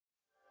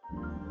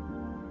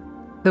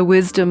The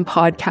Wisdom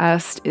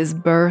Podcast is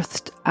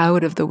birthed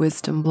out of the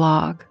Wisdom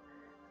blog,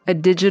 a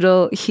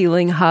digital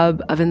healing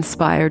hub of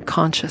inspired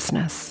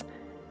consciousness,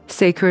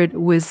 sacred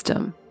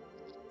wisdom,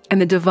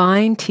 and the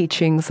divine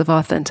teachings of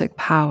authentic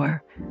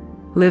power,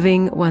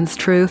 living one's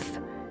truth,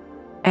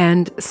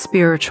 and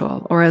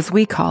spiritual, or as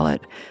we call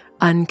it,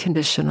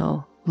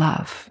 unconditional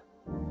love.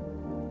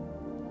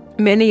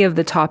 Many of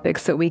the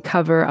topics that we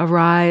cover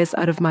arise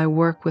out of my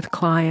work with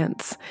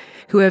clients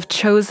who have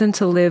chosen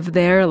to live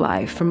their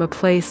life from a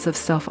place of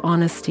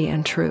self-honesty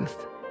and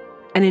truth.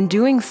 And in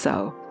doing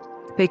so,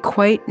 they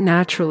quite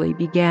naturally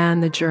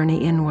began the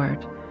journey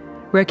inward,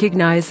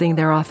 recognizing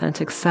their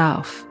authentic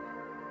self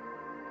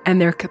and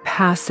their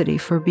capacity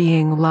for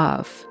being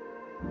love,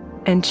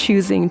 and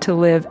choosing to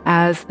live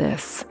as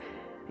this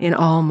in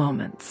all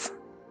moments.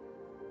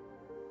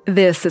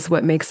 This is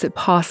what makes it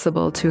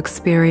possible to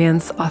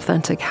experience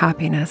authentic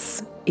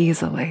happiness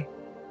easily.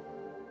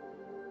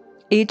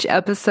 Each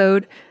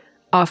episode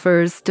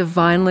offers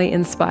divinely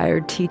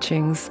inspired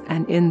teachings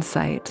and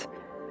insight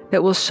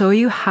that will show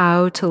you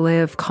how to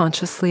live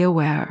consciously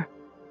aware,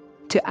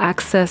 to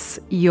access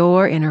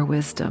your inner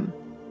wisdom,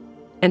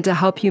 and to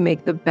help you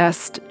make the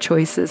best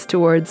choices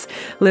towards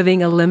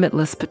living a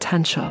limitless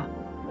potential.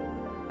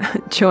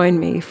 Join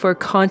me for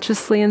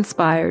consciously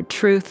inspired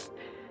truth,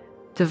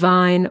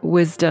 divine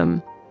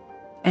wisdom,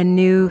 and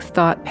new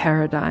thought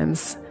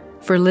paradigms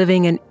for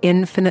living an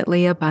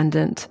infinitely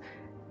abundant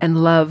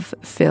and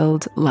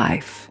love-filled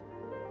life,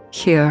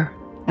 here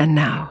and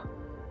now.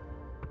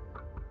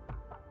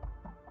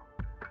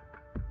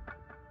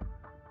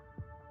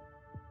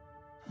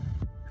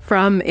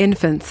 From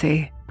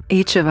infancy,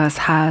 each of us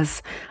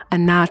has a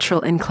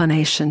natural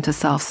inclination to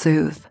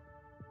self-soothe.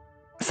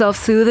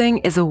 Self-soothing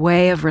is a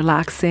way of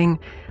relaxing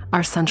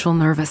our central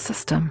nervous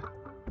system,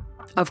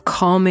 of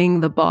calming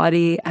the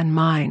body and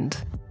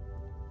mind,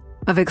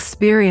 of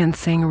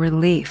experiencing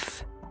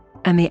relief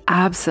and the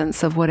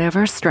absence of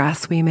whatever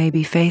stress we may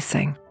be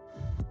facing.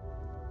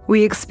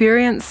 We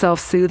experience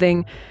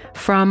self-soothing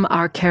from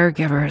our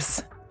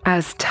caregivers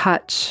as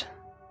touch,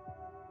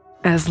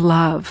 as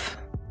love,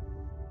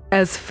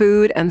 as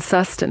food and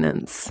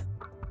sustenance,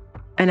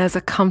 and as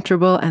a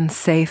comfortable and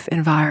safe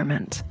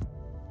environment.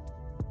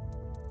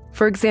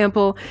 For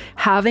example,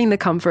 having the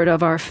comfort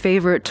of our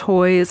favorite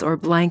toys or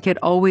blanket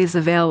always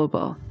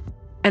available,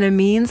 and a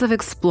means of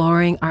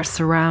exploring our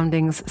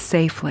surroundings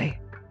safely,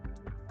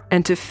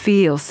 and to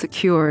feel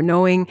secure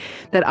knowing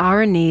that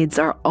our needs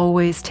are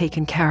always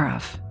taken care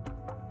of.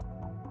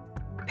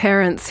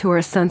 Parents who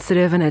are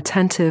sensitive and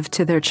attentive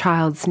to their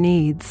child's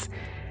needs,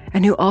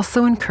 and who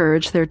also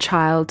encourage their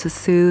child to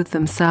soothe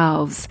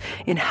themselves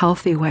in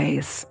healthy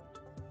ways,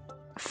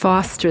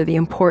 foster the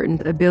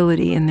important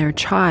ability in their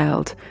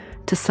child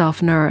to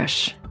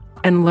self-nourish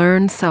and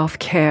learn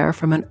self-care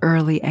from an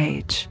early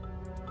age.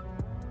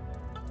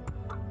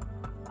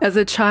 As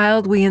a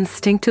child, we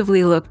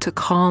instinctively look to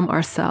calm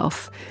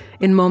ourselves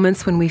in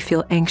moments when we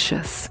feel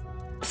anxious,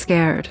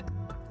 scared,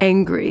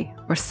 angry,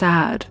 or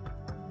sad.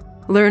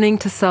 Learning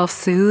to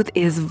self-soothe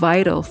is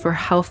vital for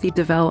healthy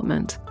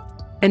development,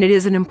 and it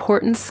is an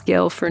important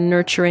skill for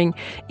nurturing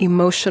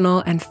emotional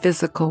and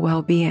physical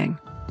well-being.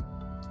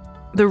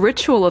 The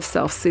ritual of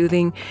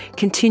self-soothing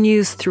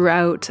continues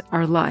throughout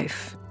our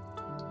life.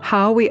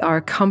 How we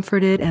are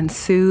comforted and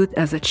soothed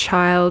as a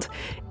child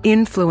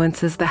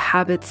influences the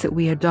habits that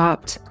we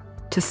adopt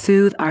to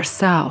soothe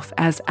ourselves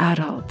as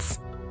adults.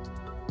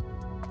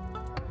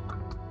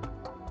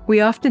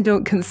 We often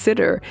don't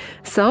consider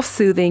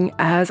self-soothing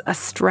as a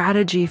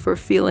strategy for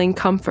feeling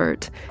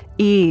comfort,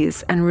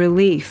 ease, and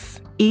relief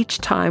each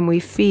time we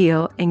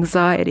feel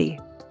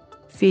anxiety,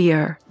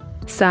 fear,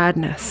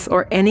 sadness,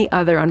 or any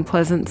other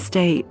unpleasant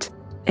state,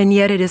 and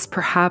yet it is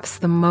perhaps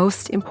the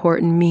most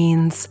important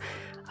means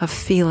of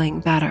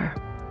feeling better.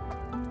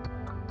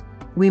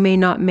 We may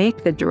not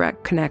make the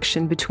direct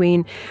connection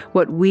between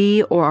what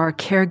we or our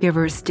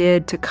caregivers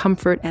did to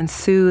comfort and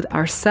soothe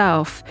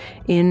ourselves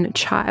in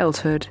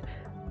childhood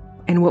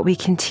and what we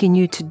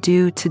continue to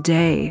do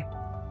today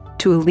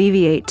to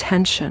alleviate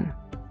tension,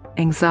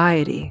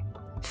 anxiety,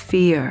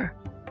 fear,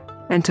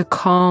 and to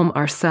calm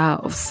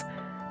ourselves,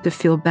 to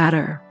feel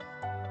better,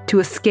 to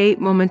escape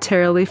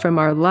momentarily from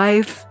our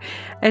life,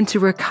 and to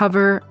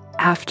recover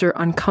after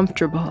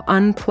uncomfortable,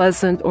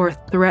 unpleasant, or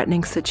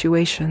threatening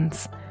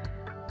situations,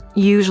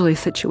 usually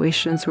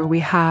situations where we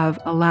have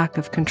a lack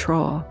of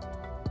control,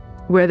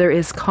 where there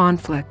is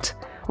conflict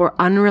or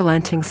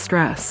unrelenting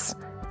stress,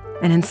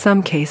 and in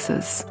some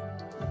cases,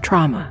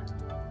 trauma.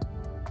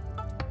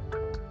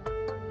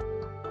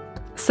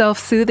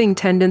 Self-soothing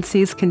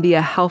tendencies can be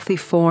a healthy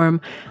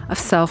form of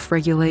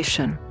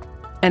self-regulation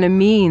and a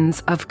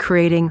means of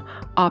creating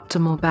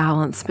optimal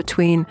balance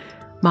between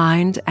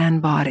mind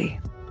and body,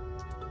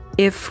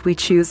 if we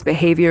choose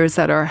behaviors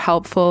that are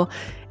helpful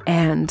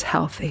and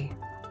healthy.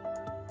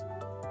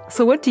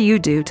 So what do you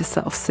do to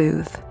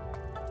self-soothe?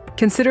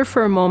 Consider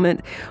for a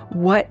moment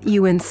what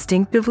you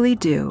instinctively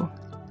do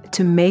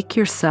to make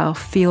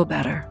yourself feel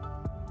better.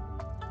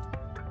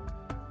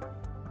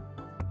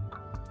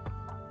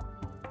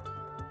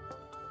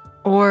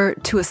 or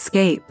to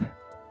escape,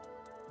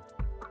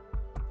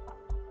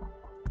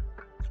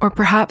 or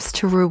perhaps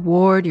to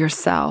reward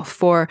yourself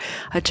for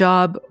a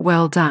job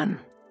well done.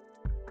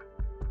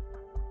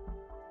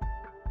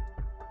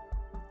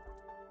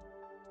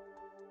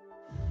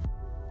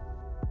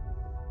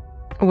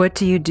 What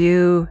do you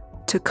do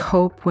to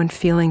cope when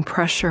feeling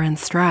pressure and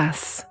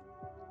stress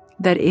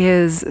that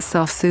is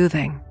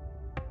self-soothing?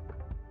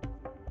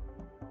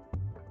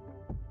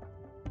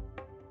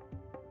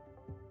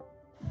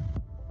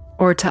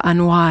 Or to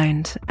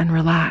unwind and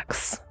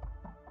relax?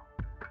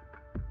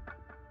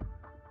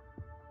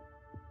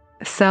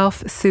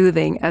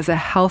 Self-soothing as a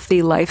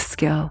healthy life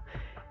skill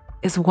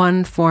is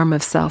one form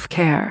of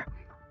self-care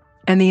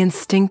and the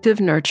instinctive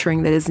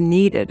nurturing that is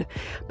needed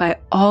by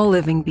all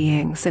living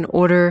beings in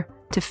order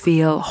to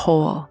feel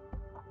whole,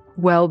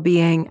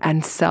 well-being,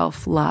 and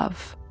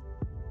self-love.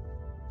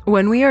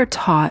 When we are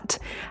taught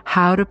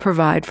how to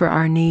provide for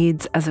our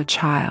needs as a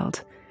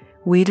child,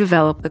 we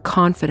develop the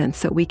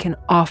confidence that we can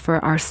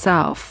offer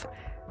ourselves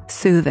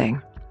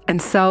soothing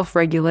and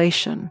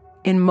self-regulation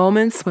in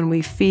moments when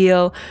we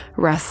feel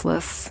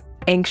restless,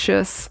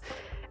 anxious,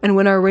 and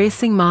when our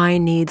racing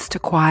mind needs to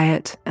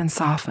quiet and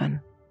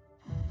soften.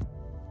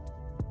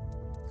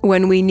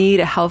 When we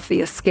need a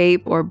healthy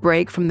escape or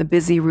break from the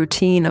busy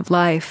routine of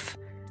life,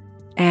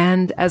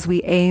 and as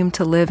we aim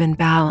to live in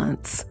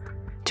balance,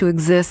 to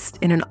exist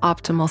in an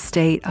optimal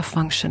state of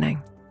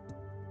functioning.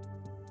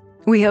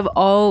 We have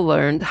all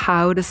learned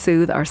how to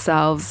soothe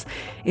ourselves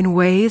in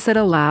ways that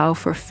allow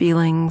for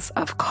feelings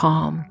of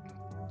calm,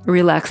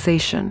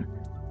 relaxation,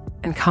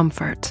 and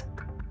comfort.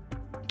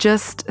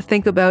 Just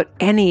think about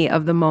any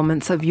of the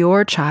moments of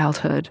your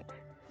childhood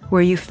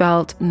where you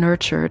felt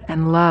nurtured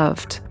and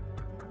loved,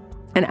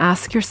 and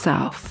ask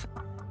yourself,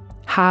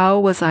 how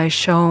was I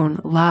shown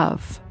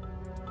love,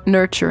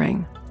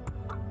 nurturing,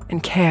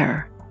 and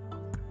care?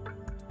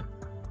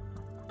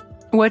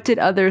 What did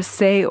others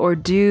say or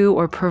do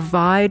or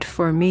provide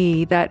for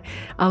me that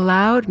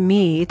allowed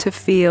me to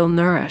feel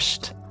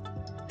nourished,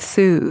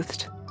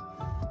 soothed,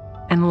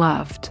 and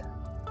loved?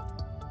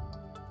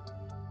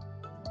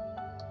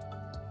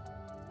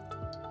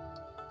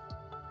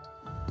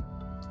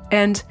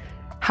 And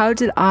how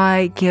did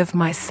I give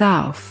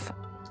myself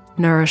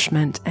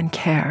nourishment and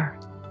care?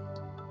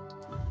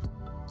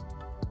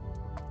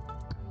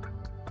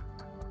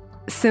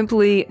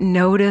 Simply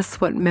notice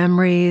what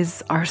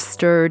memories are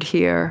stirred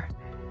here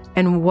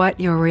and what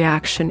your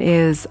reaction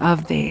is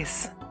of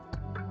these.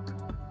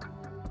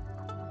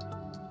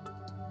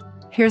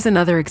 Here's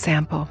another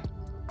example.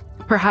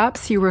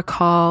 Perhaps you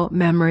recall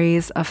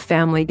memories of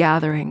family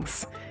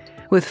gatherings,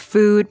 with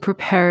food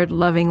prepared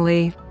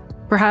lovingly,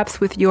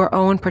 perhaps with your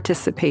own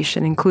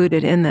participation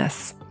included in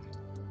this,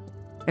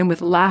 and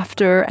with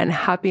laughter and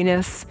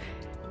happiness,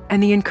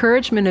 and the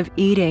encouragement of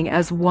eating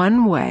as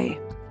one way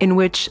in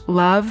which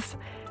love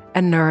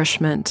and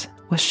nourishment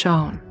was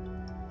shown.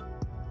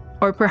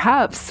 Or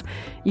perhaps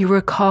you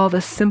recall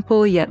the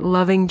simple yet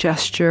loving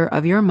gesture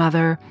of your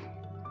mother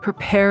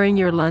preparing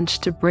your lunch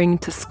to bring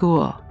to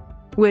school,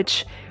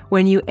 which,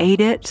 when you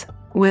ate it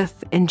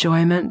with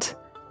enjoyment,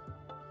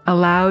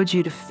 allowed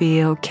you to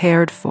feel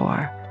cared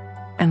for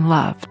and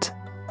loved.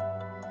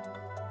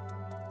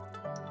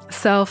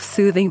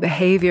 Self-soothing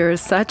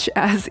behaviors such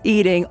as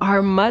eating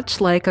are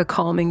much like a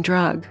calming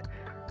drug.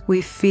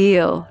 We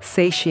feel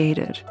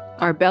satiated,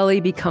 our belly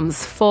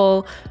becomes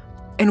full,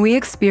 and we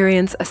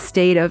experience a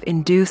state of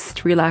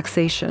induced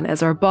relaxation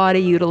as our body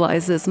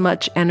utilizes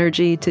much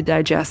energy to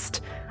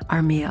digest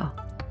our meal.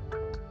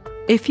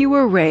 If you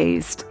were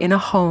raised in a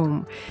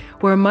home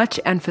where much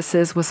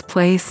emphasis was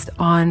placed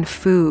on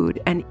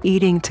food and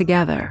eating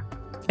together,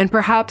 and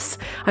perhaps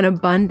an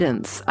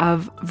abundance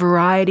of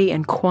variety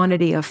and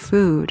quantity of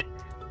food,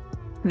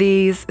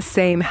 these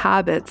same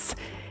habits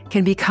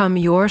can become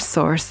your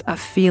source of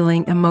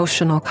feeling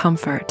emotional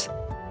comfort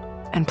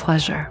and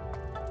pleasure.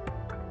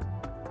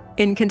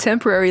 In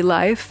contemporary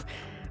life,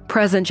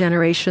 present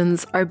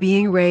generations are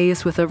being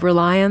raised with a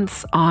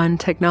reliance on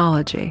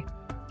technology,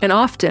 and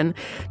often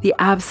the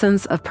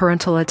absence of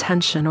parental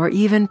attention or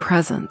even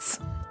presence.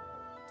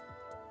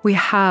 We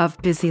have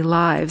busy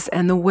lives,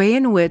 and the way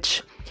in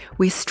which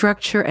we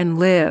structure and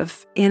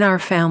live in our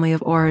family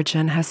of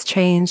origin has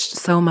changed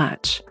so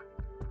much.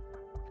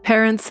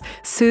 Parents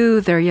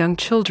soothe their young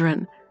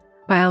children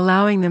by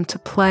allowing them to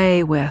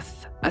play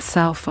with a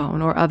cell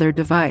phone or other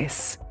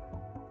device.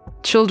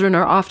 Children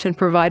are often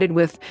provided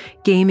with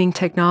gaming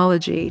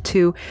technology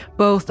to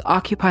both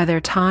occupy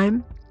their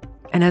time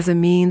and as a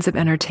means of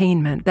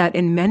entertainment that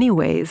in many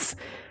ways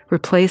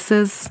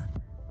replaces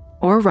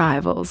or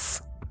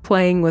rivals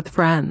playing with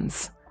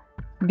friends,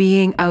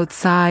 being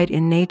outside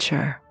in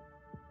nature,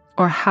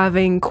 or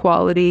having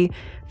quality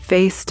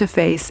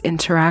face-to-face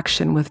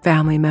interaction with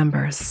family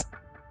members.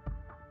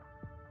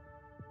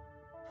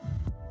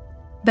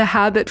 The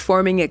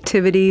habit-forming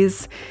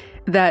activities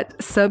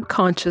that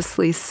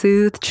subconsciously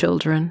soothe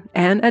children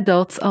and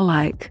adults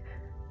alike,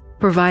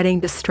 providing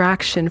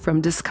distraction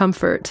from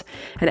discomfort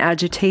and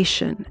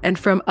agitation and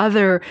from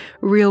other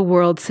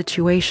real-world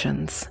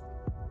situations,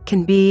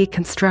 can be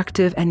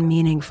constructive and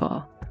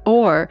meaningful,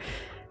 or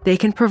they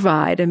can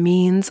provide a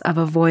means of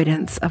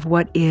avoidance of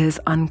what is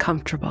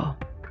uncomfortable.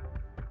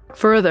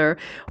 Further,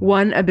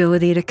 one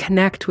ability to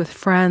connect with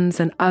friends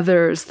and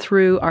others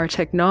through our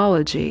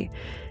technology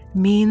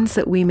means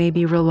that we may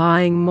be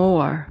relying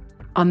more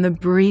on the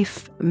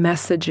brief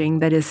messaging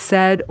that is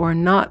said or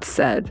not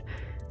said,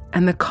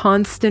 and the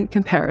constant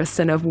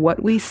comparison of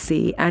what we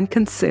see and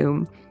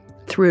consume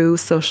through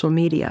social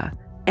media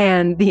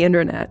and the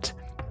internet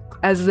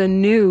as the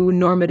new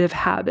normative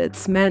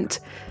habits meant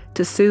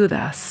to soothe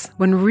us,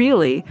 when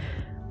really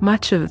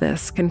much of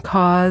this can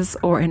cause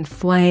or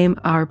inflame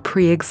our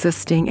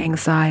pre-existing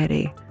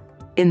anxiety,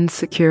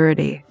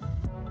 insecurity,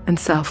 and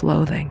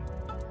self-loathing.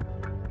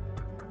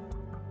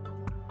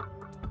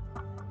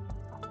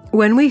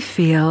 When we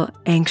feel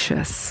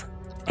anxious,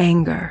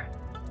 anger,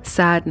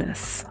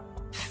 sadness,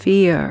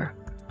 fear,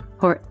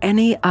 or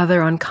any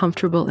other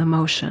uncomfortable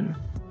emotion,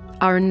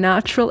 our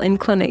natural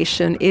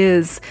inclination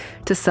is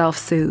to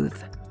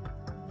self-soothe.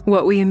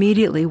 What we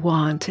immediately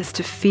want is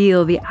to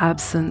feel the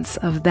absence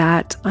of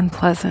that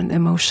unpleasant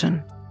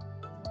emotion.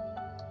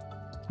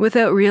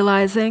 Without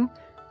realizing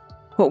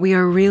what we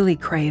are really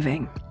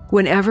craving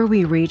whenever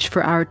we reach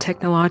for our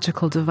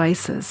technological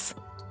devices,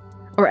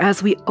 or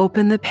as we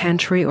open the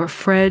pantry or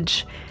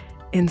fridge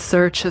in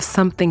search of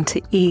something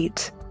to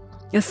eat,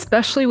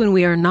 especially when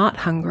we are not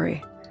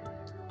hungry,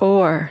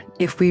 or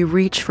if we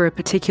reach for a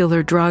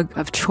particular drug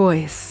of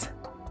choice,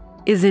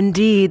 is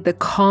indeed the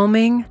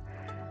calming,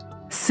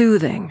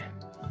 soothing,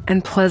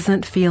 and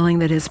pleasant feeling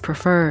that is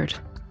preferred,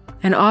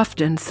 and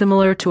often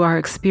similar to our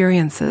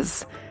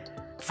experiences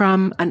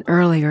from an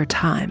earlier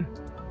time.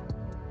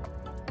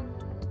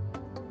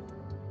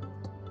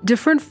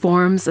 Different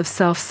forms of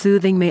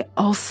self-soothing may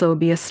also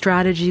be a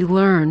strategy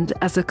learned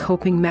as a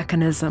coping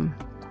mechanism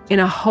in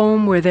a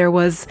home where there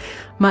was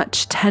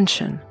much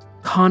tension,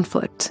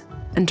 conflict,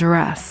 and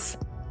duress.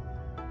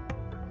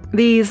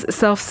 These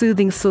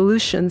self-soothing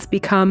solutions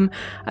become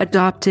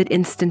adopted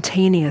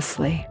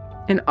instantaneously,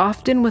 and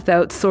often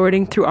without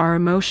sorting through our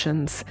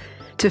emotions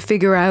to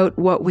figure out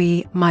what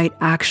we might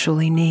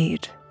actually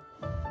need.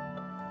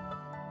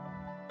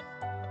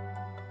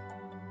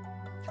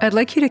 I'd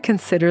like you to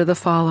consider the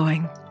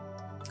following.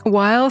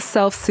 While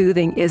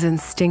self-soothing is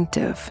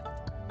instinctive,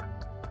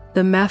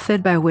 the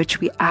method by which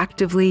we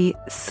actively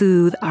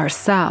soothe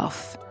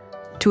ourselves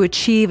to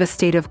achieve a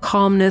state of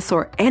calmness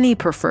or any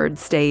preferred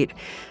state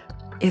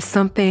is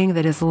something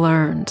that is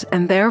learned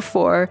and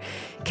therefore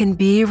can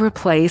be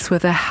replaced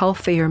with a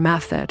healthier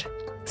method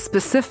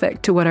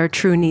specific to what our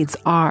true needs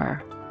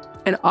are,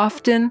 and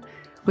often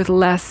with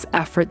less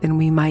effort than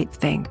we might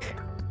think.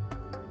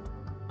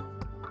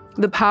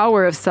 The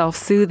power of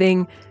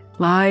self-soothing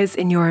lies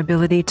in your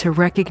ability to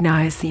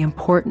recognize the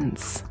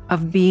importance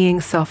of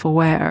being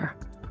self-aware,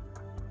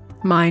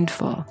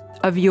 mindful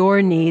of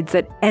your needs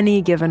at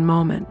any given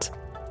moment.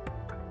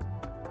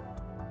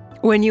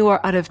 When you are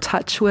out of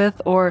touch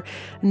with or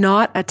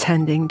not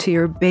attending to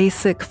your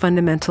basic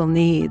fundamental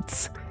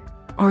needs,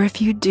 or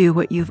if you do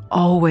what you've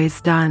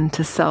always done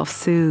to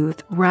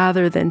self-soothe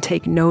rather than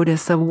take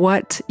notice of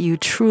what you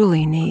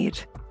truly need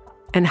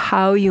and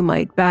how you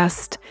might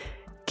best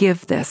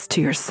give this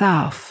to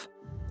yourself,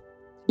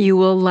 you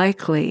will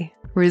likely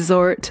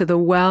resort to the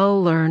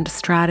well-learned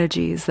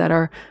strategies that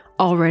are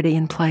already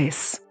in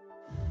place,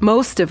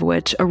 most of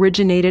which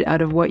originated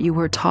out of what you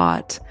were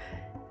taught,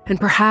 and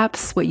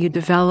perhaps what you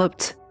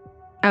developed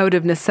out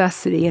of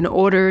necessity in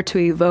order to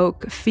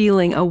evoke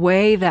feeling a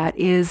way that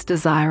is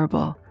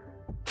desirable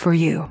for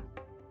you.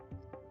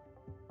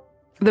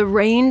 The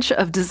range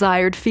of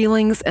desired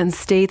feelings and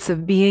states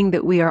of being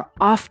that we are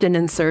often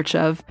in search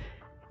of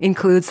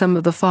include some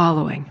of the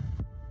following: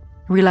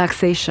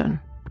 relaxation,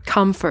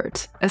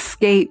 comfort,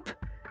 escape,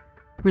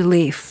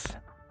 relief,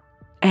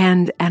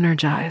 and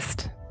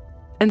energized.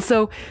 And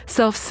so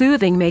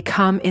self-soothing may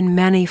come in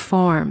many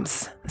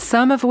forms,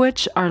 some of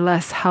which are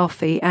less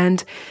healthy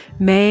and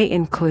may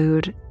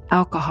include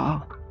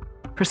alcohol,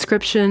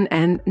 prescription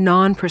and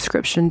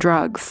non-prescription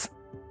drugs,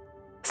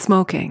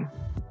 smoking,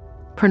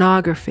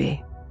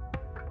 pornography,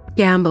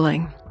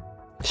 gambling,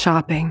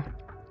 shopping,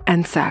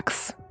 and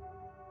sex.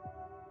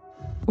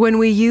 When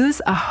we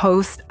use a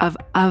host of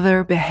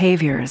other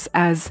behaviors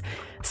as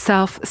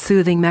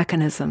self-soothing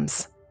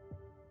mechanisms,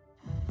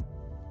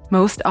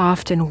 most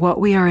often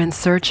what we are in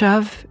search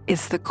of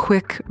is the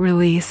quick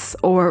release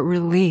or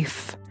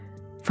relief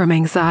from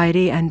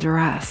anxiety and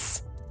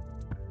duress,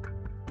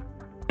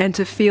 and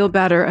to feel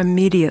better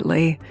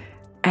immediately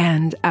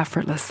and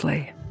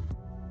effortlessly.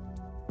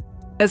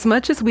 As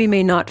much as we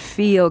may not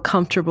feel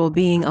comfortable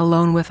being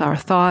alone with our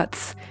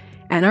thoughts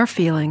and our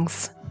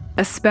feelings,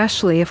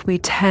 especially if we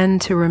tend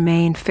to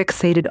remain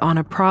fixated on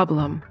a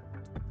problem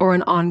or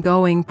an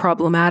ongoing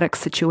problematic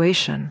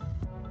situation,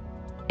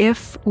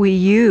 if we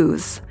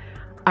use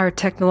our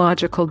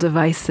technological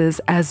devices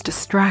as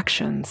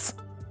distractions,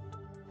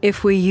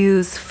 if we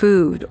use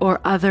food or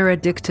other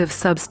addictive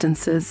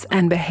substances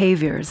and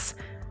behaviors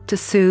to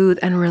soothe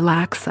and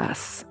relax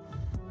us,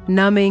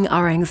 numbing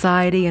our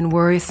anxiety and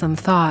worrisome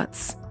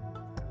thoughts,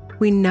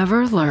 we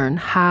never learn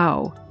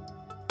how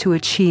to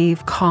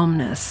achieve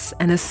calmness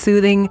and a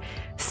soothing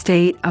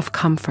state of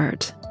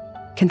comfort,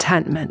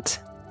 contentment,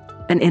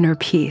 and inner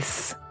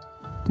peace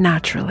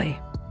naturally.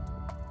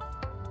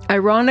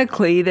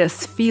 Ironically,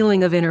 this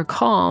feeling of inner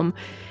calm,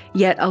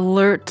 yet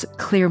alert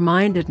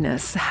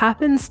clear-mindedness,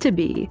 happens to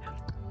be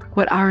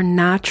what our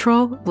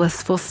natural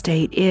blissful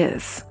state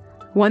is,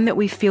 one that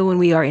we feel when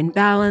we are in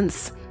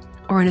balance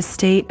or in a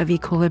state of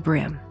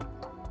equilibrium.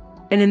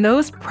 And in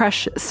those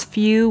precious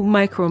few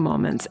micro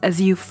moments as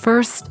you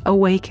first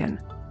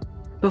awaken,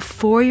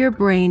 before your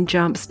brain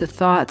jumps to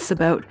thoughts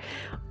about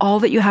all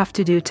that you have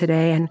to do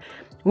today and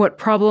what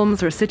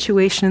problems or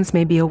situations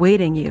may be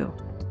awaiting you,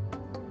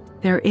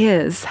 there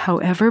is,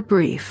 however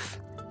brief,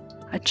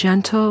 a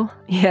gentle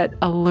yet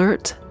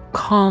alert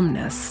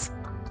calmness,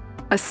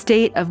 a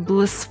state of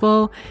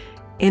blissful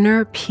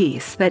inner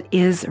peace that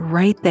is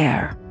right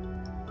there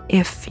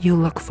if you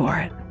look for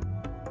it.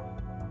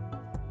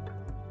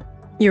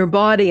 Your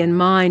body and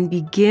mind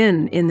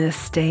begin in this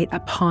state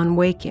upon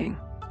waking.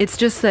 It's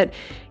just that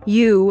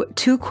you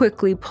too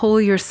quickly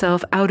pull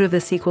yourself out of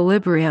this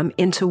equilibrium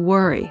into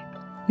worry,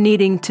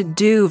 needing to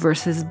do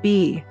versus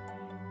be,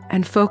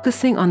 and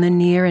focusing on the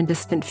near and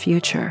distant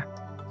future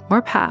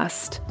or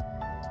past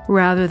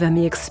rather than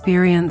the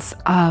experience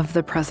of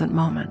the present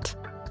moment.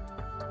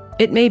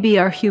 It may be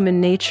our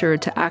human nature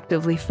to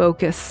actively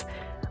focus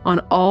on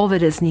all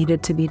that is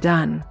needed to be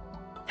done.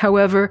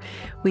 However,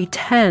 we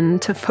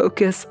tend to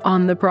focus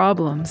on the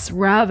problems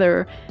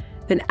rather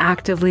than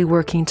actively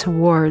working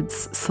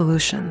towards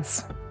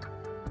solutions.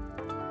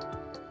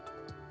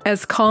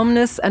 As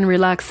calmness and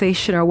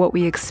relaxation are what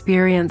we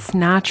experience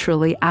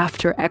naturally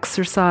after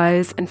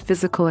exercise and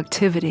physical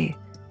activity,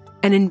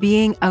 and in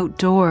being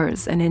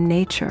outdoors and in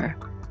nature,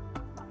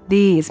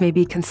 these may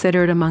be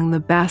considered among the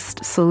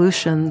best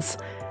solutions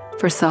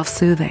for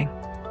self-soothing.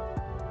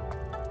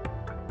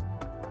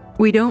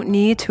 We don't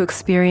need to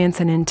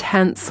experience an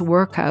intense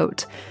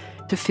workout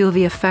to feel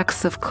the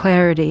effects of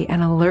clarity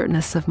and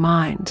alertness of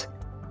mind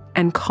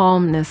and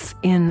calmness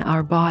in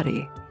our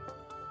body.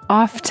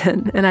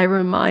 Often, and I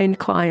remind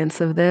clients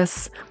of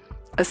this,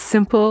 a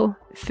simple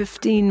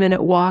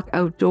 15-minute walk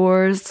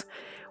outdoors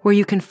where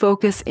you can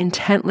focus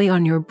intently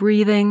on your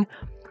breathing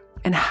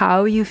and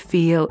how you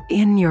feel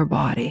in your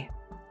body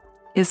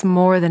is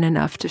more than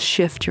enough to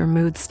shift your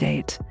mood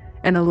state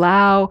and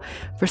allow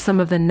for some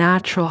of the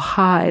natural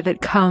high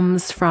that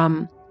comes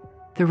from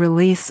the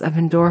release of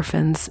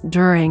endorphins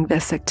during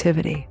this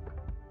activity,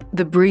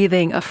 the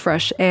breathing of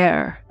fresh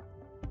air,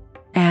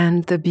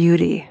 and the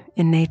beauty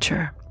in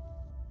nature.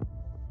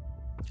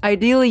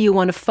 Ideally, you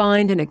want to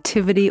find an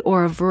activity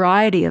or a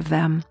variety of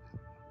them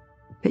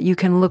that you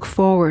can look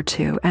forward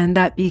to and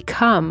that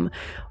become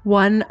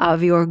one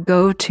of your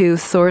go-to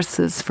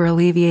sources for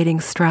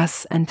alleviating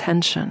stress and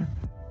tension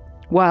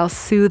while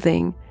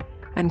soothing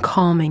and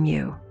calming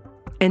you,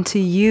 and to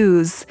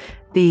use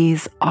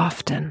these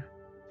often.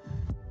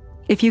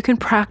 If you can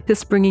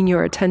practice bringing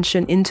your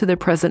attention into the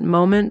present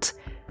moment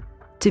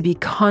to be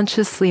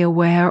consciously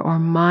aware or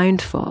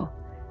mindful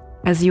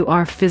as you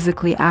are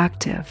physically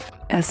active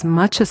as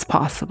much as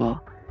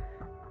possible,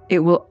 it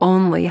will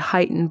only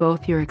heighten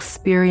both your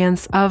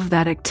experience of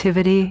that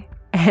activity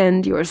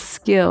and your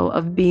skill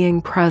of being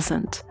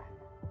present,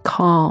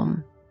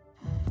 calm,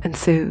 and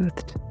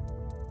soothed.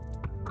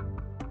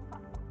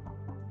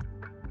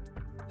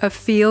 A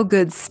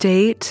feel-good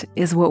state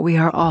is what we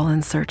are all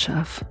in search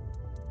of.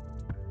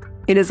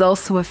 It is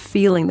also a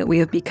feeling that we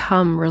have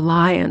become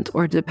reliant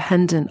or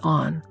dependent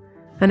on,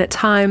 and at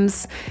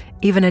times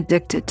even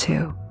addicted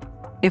to,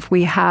 if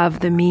we have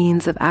the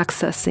means of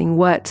accessing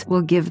what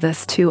will give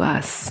this to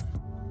us,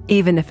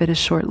 even if it is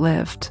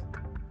short-lived.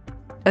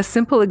 A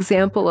simple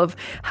example of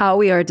how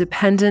we are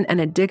dependent and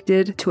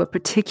addicted to a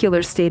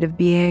particular state of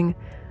being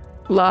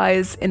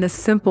lies in a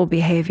simple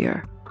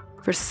behavior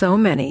for so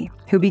many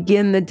who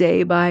begin the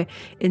day by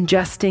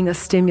ingesting a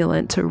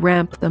stimulant to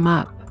ramp them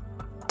up,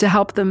 to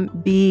help them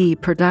be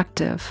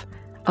productive,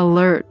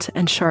 alert,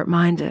 and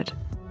sharp-minded,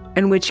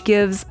 and which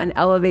gives an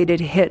elevated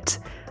hit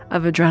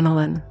of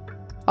adrenaline,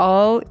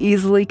 all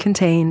easily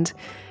contained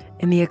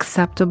in the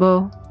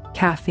acceptable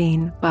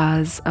caffeine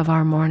buzz of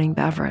our morning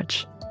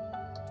beverage.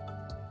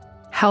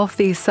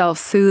 Healthy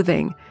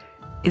self-soothing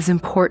is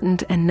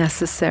important and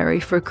necessary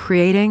for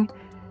creating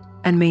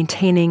and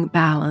maintaining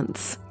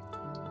balance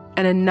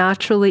and a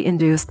naturally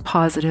induced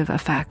positive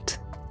effect.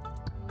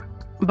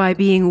 By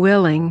being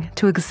willing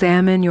to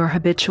examine your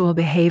habitual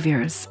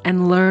behaviors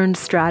and learn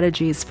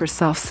strategies for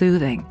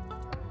self-soothing,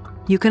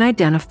 you can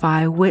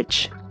identify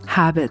which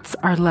habits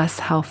are less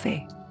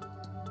healthy.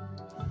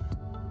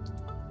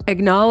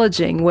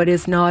 Acknowledging what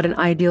is not an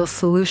ideal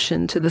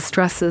solution to the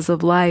stresses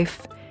of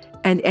life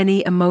and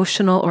any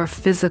emotional or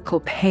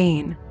physical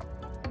pain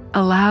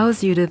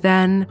allows you to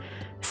then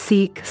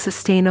seek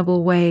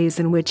sustainable ways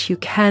in which you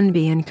can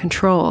be in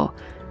control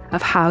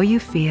of how you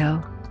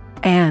feel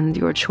and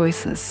your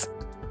choices.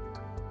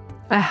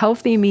 A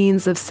healthy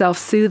means of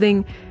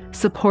self-soothing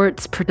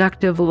supports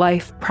productive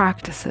life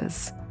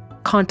practices,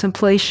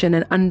 contemplation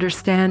and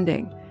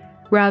understanding,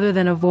 rather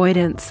than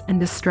avoidance and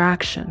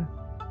distraction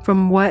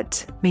from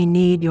what may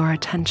need your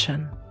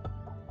attention.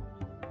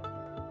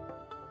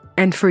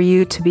 And for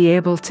you to be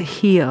able to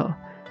heal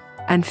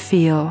and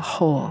feel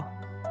whole.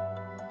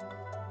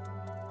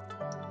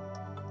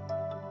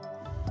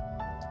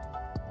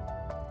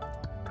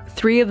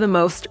 Three of the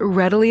most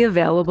readily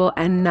available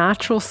and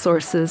natural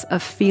sources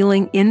of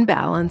feeling in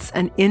balance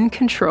and in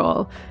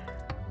control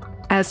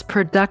as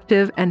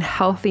productive and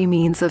healthy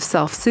means of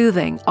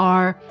self-soothing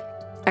are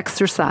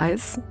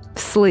exercise,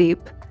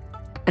 sleep,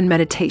 and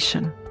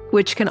meditation,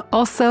 which can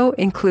also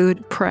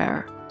include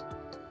prayer.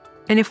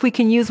 And if we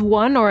can use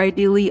one or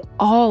ideally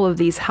all of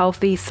these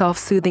healthy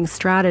self-soothing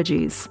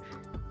strategies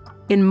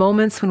in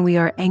moments when we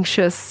are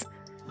anxious,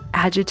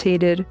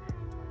 agitated,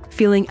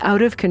 feeling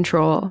out of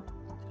control,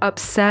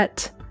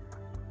 upset,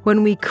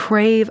 when we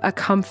crave a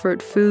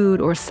comfort food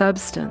or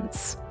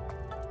substance,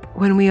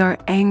 when we are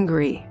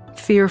angry,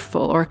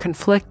 fearful, or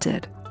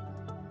conflicted,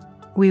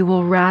 we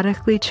will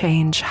radically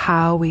change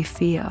how we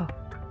feel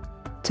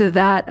to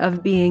that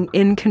of being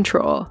in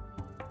control,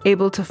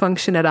 able to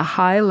function at a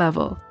high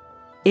level,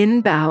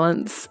 in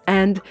balance,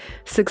 and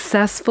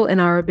successful in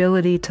our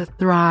ability to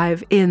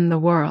thrive in the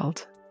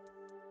world.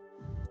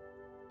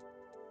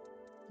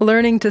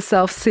 Learning to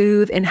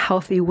self-soothe in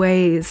healthy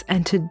ways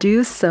and to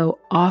do so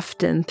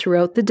often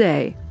throughout the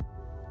day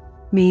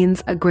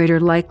means a greater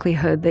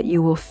likelihood that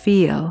you will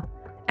feel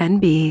and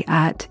be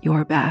at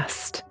your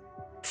best,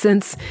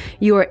 since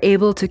you are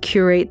able to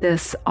curate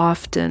this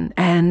often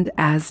and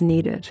as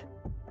needed.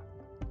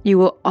 You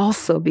will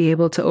also be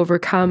able to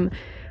overcome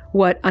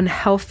what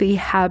unhealthy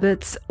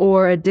habits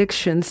or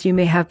addictions you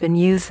may have been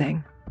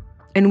using,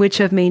 and which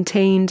have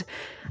maintained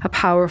a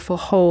powerful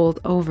hold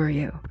over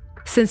you.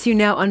 Since you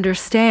now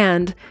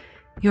understand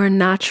your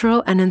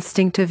natural and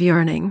instinctive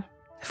yearning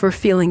for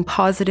feeling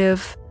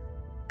positive,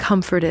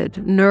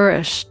 comforted,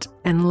 nourished,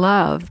 and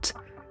loved,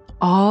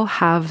 all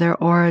have their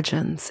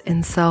origins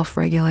in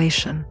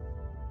self-regulation,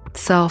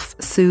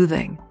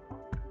 self-soothing,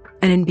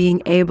 and in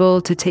being able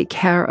to take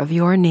care of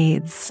your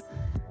needs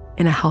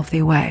in a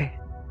healthy way.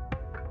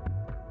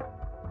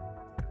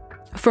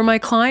 For my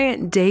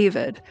client,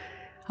 David,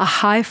 a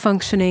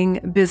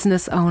high-functioning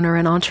business owner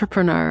and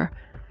entrepreneur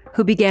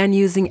who began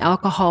using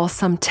alcohol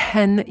some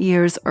 10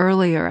 years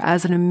earlier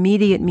as an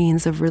immediate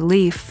means of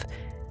relief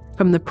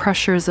from the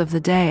pressures of the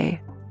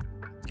day,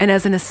 and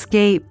as an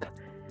escape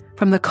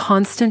from the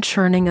constant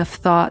churning of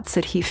thoughts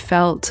that he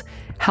felt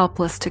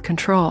helpless to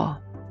control.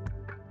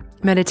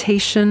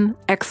 Meditation,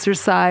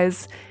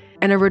 exercise,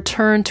 and a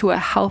return to a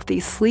healthy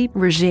sleep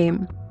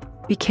regime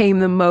became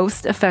the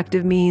most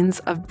effective means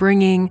of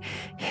bringing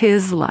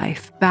his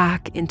life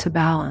back into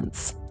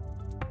balance,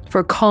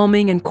 for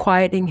calming and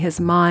quieting his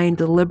mind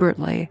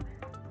deliberately,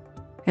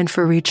 and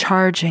for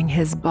recharging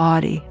his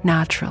body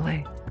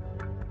naturally.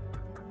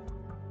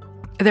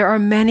 There are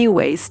many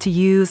ways to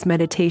use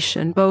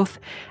meditation, both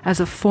as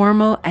a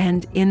formal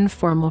and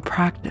informal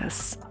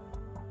practice,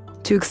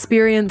 to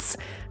experience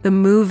the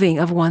moving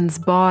of one's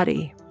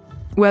body,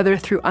 whether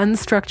through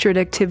unstructured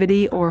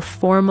activity or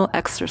formal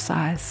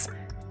exercise,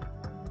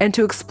 and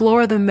to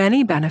explore the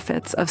many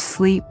benefits of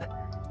sleep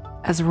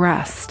as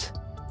rest,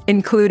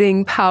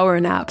 including power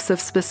naps of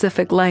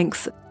specific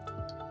lengths,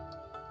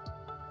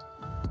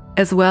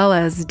 as well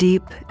as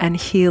deep and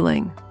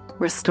healing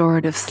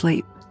restorative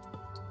sleep.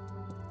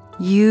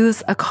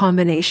 Use a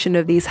combination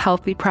of these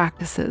healthy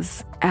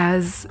practices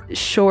as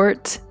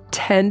short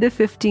 10 to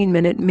 15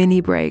 minute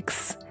mini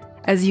breaks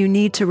as you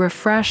need to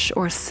refresh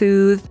or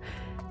soothe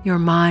your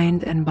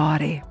mind and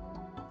body,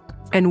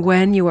 and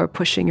when you are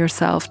pushing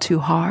yourself too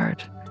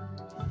hard.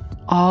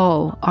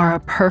 All are a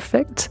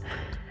perfect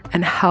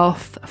and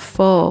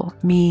healthful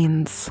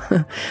means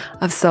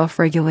of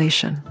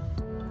self-regulation,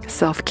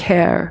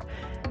 self-care,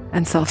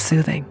 and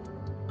self-soothing.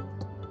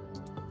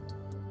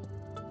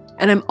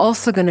 And I'm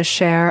also going to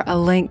share a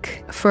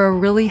link for a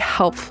really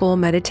helpful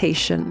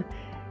meditation.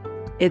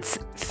 It's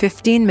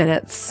 15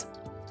 minutes,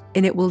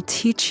 and it will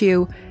teach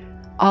you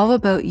all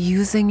about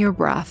using your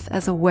breath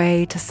as a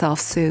way to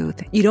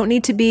self-soothe. You don't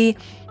need to be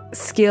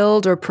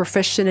skilled or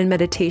proficient in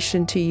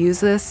meditation to use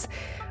this,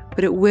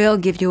 but it will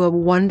give you a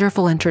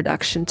wonderful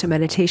introduction to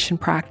meditation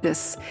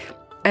practice,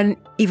 and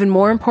even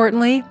more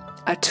importantly,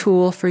 a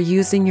tool for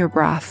using your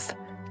breath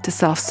to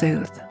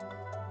self-soothe.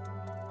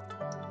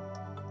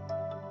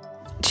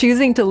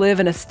 Choosing to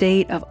live in a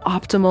state of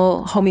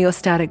optimal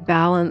homeostatic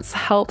balance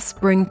helps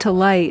bring to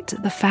light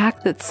the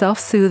fact that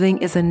self-soothing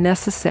is a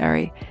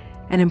necessary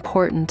and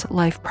important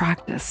life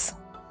practice.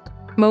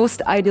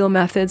 Most ideal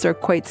methods are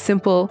quite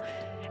simple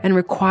and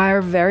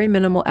require very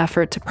minimal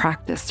effort to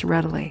practice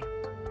readily.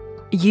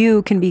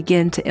 You can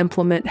begin to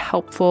implement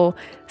helpful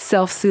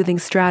self-soothing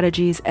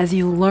strategies as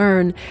you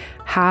learn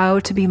how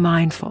to be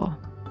mindful,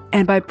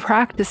 and by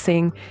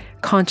practicing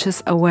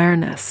conscious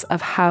awareness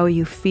of how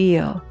you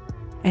feel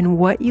and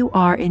what you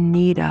are in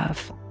need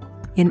of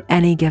in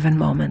any given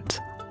moment.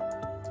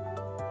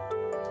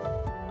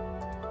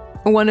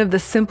 One of the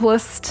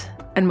simplest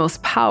and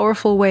most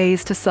powerful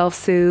ways to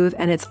self-soothe,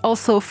 and it's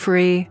also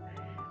free,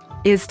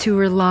 is to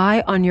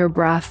rely on your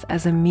breath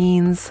as a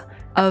means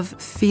of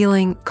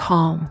feeling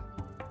calm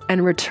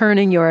and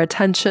returning your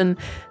attention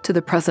to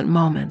the present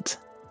moment.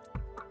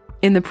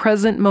 In the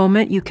present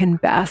moment, you can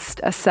best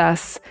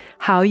assess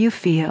how you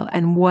feel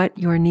and what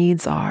your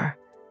needs are.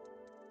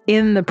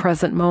 In the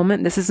present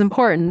moment, this is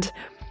important,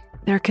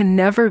 there can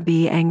never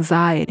be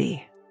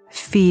anxiety,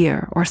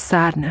 fear, or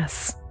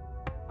sadness.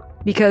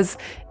 Because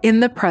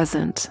in the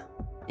present,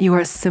 you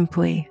are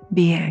simply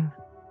being.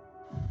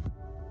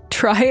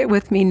 Try it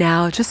with me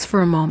now, just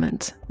for a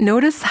moment.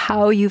 Notice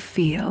how you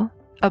feel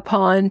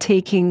upon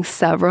taking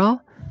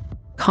several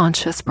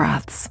conscious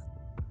breaths.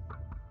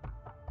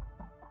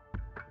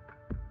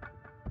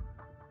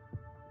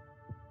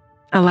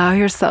 Allow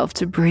yourself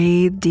to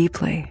breathe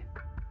deeply.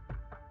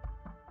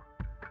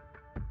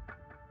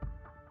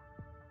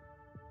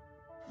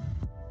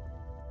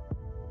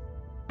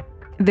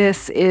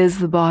 This is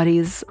the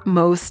body's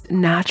most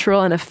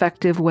natural and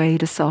effective way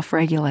to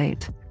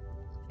self-regulate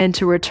and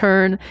to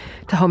return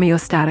to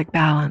homeostatic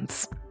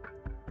balance.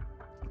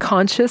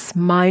 Conscious,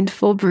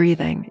 mindful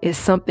breathing is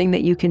something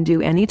that you can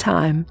do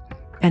anytime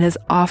and as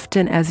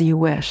often as you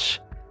wish.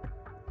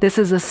 This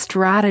is a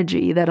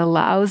strategy that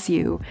allows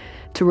you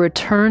to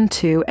return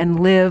to and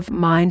live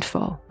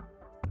mindful,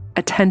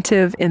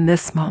 attentive in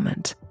this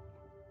moment.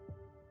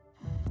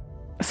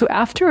 So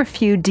after a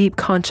few deep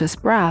conscious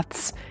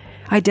breaths,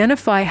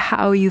 identify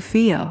how you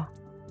feel.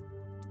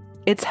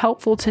 It's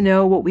helpful to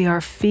know what we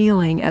are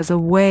feeling as a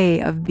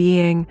way of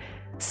being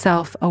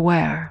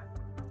self-aware.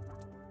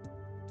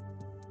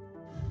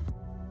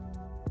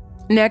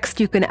 Next,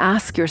 you can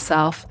ask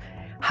yourself,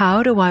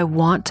 how do I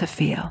want to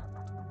feel?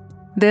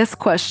 This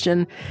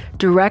question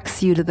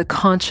directs you to the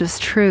conscious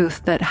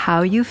truth that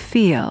how you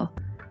feel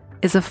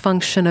is a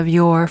function of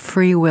your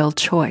free will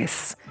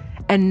choice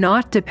and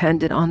not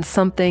dependent on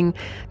something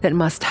that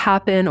must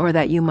happen or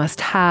that you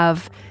must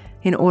have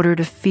in order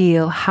to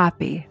feel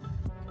happy,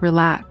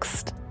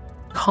 relaxed,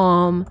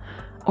 calm,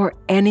 or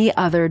any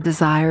other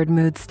desired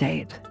mood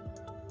state.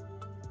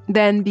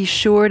 Then be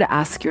sure to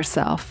ask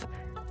yourself,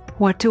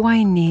 what do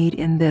I need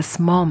in this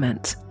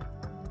moment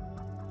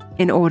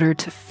in order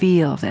to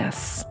feel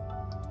this?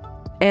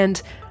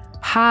 And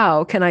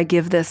how can I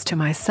give this to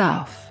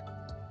myself?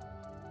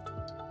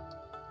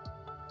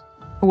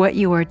 What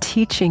you are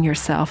teaching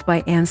yourself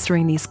by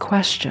answering these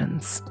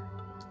questions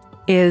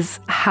is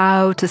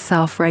how to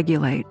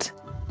self-regulate,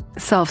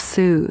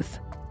 self-soothe,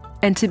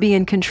 and to be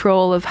in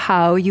control of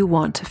how you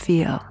want to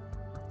feel.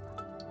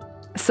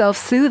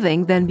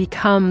 Self-soothing then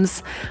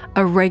becomes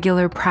a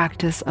regular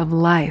practice of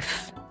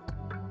life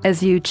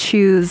as you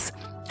choose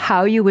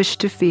how you wish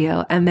to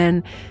feel and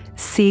then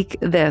seek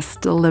this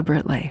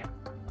deliberately.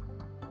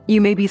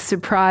 You may be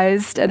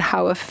surprised at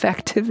how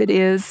effective it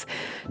is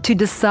to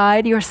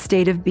decide your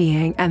state of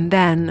being and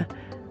then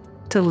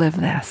to live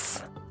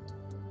this.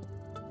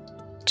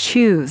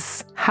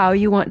 Choose how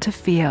you want to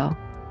feel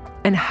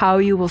and how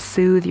you will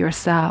soothe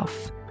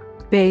yourself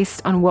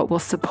based on what will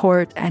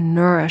support and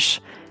nourish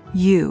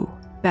you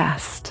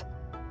best.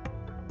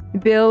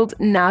 Build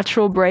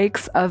natural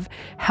breaks of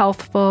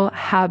healthful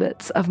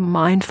habits of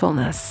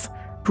mindfulness,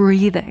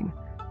 breathing,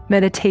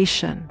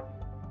 meditation,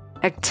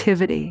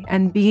 activity,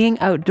 and being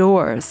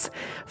outdoors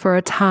for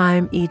a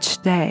time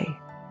each day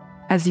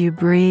as you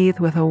breathe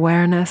with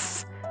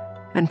awareness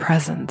and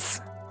presence.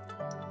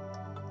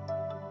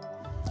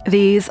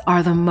 These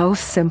are the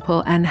most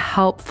simple and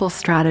helpful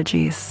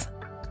strategies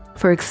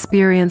for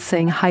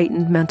experiencing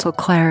heightened mental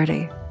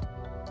clarity,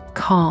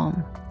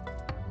 calm,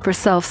 for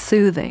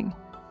self-soothing,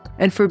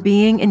 and for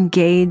being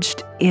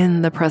engaged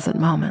in the present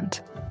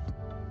moment.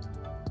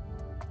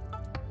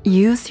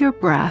 Use your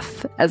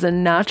breath as a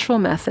natural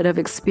method of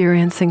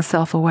experiencing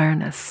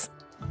self-awareness.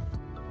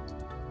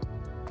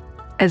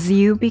 As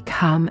you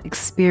become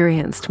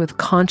experienced with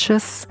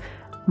conscious,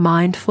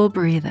 mindful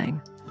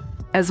breathing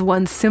as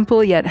one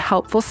simple yet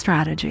helpful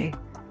strategy,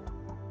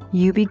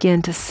 you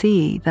begin to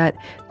see that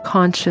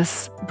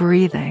conscious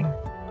breathing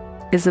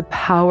is a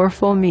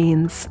powerful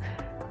means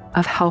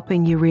of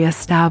helping you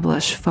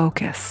reestablish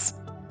focus,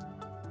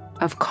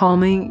 of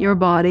calming your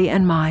body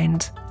and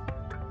mind,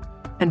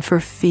 and for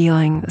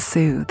feeling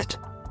soothed.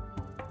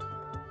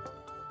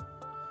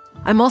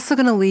 I'm also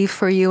going to leave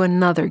for you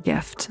another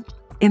gift.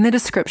 In the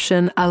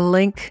description, a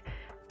link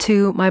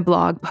to my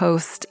blog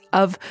post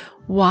of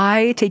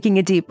why taking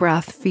a deep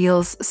breath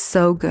feels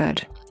so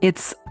good.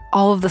 It's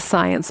all of the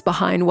science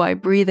behind why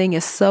breathing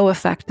is so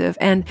effective.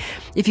 And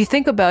if you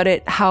think about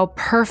it, how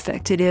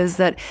perfect it is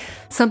that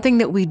something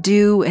that we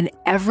do in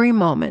every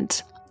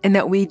moment and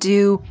that we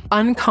do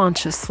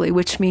unconsciously,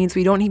 which means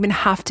we don't even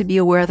have to be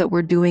aware that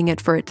we're doing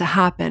it for it to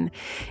happen,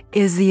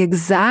 is the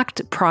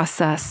exact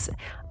process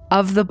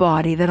of the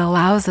body that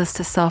allows us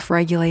to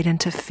self-regulate and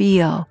to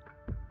feel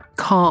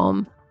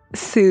calm,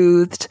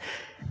 soothed,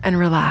 and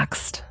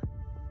relaxed.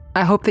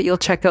 I hope that you'll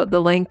check out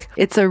the link.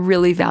 It's a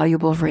really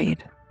valuable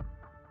read.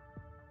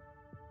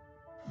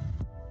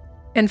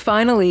 And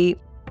finally,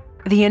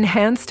 the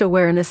enhanced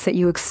awareness that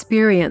you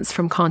experience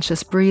from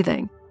conscious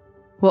breathing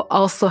will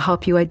also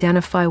help you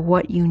identify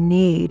what you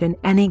need in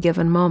any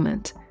given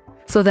moment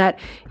so that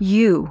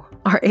you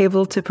are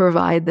able to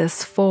provide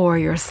this for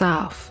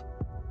yourself.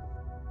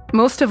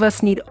 Most of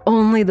us need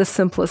only the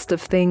simplest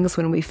of things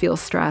when we feel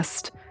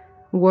stressed,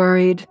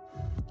 worried,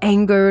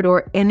 angered,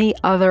 or any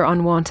other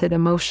unwanted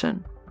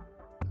emotion.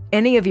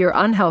 Any of your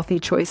unhealthy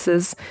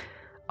choices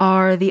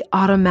are the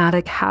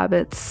automatic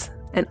habits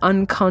and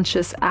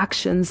unconscious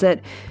actions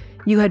that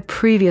you had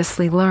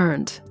previously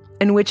learned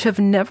and which have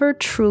never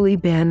truly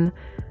been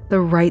the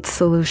right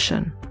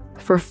solution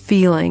for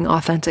feeling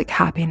authentic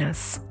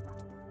happiness.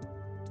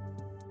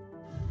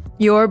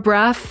 Your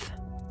breath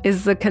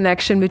is the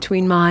connection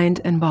between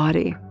mind and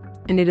body,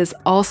 and it is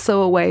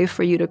also a way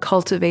for you to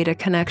cultivate a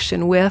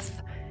connection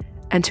with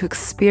and to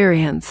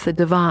experience the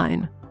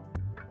divine,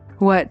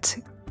 what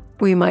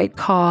we might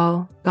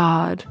call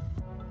God,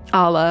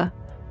 Allah,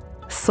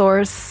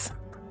 Source,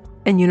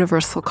 and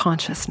universal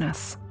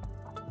consciousness.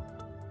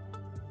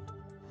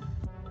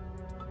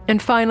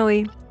 And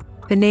finally,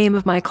 the name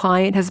of my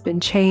client has been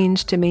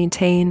changed to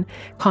maintain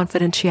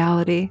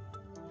confidentiality.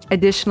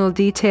 Additional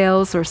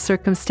details or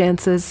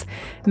circumstances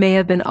may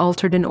have been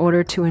altered in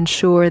order to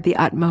ensure the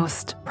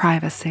utmost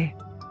privacy.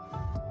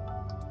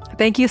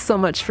 Thank you so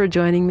much for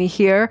joining me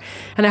here,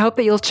 and I hope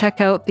that you'll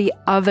check out the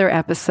other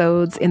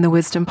episodes in the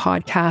Wisdom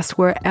Podcast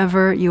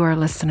wherever you are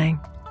listening.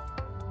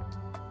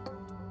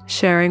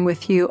 Sharing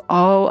with you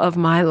all of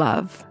my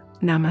love.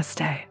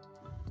 Namaste.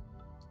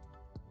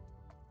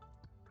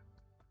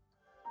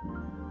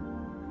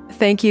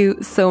 Thank you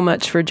so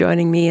much for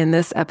joining me in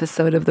this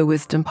episode of the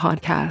Wisdom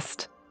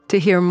Podcast. To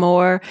hear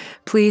more,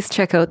 please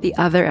check out the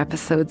other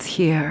episodes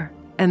here,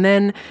 and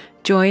then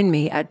join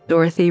me at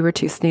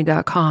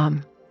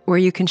dorothyratusny.com, where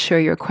you can share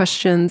your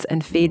questions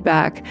and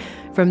feedback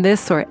from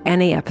this or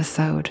any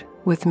episode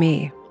with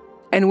me,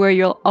 and where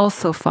you'll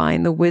also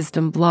find the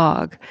Wisdom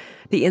blog,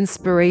 the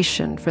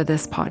inspiration for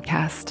this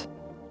podcast,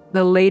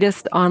 the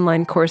latest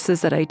online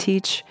courses that I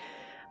teach,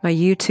 my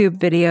YouTube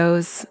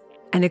videos,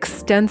 an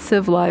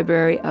extensive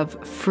library of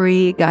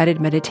free guided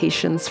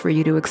meditations for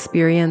you to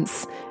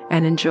experience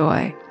and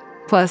enjoy,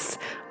 plus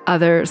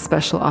other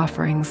special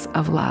offerings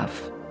of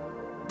love.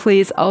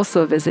 Please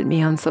also visit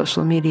me on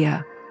social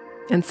media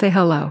and say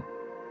hello.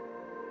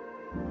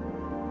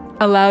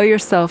 Allow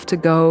yourself to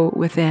go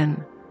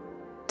within,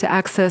 to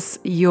access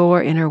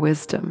your inner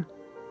wisdom,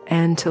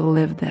 and to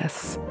live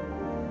this.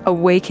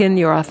 Awaken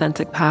your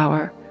authentic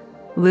power,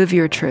 live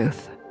your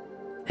truth,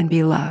 and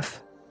be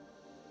love.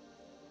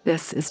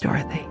 This is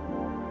Dorothy.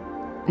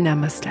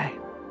 Namaste.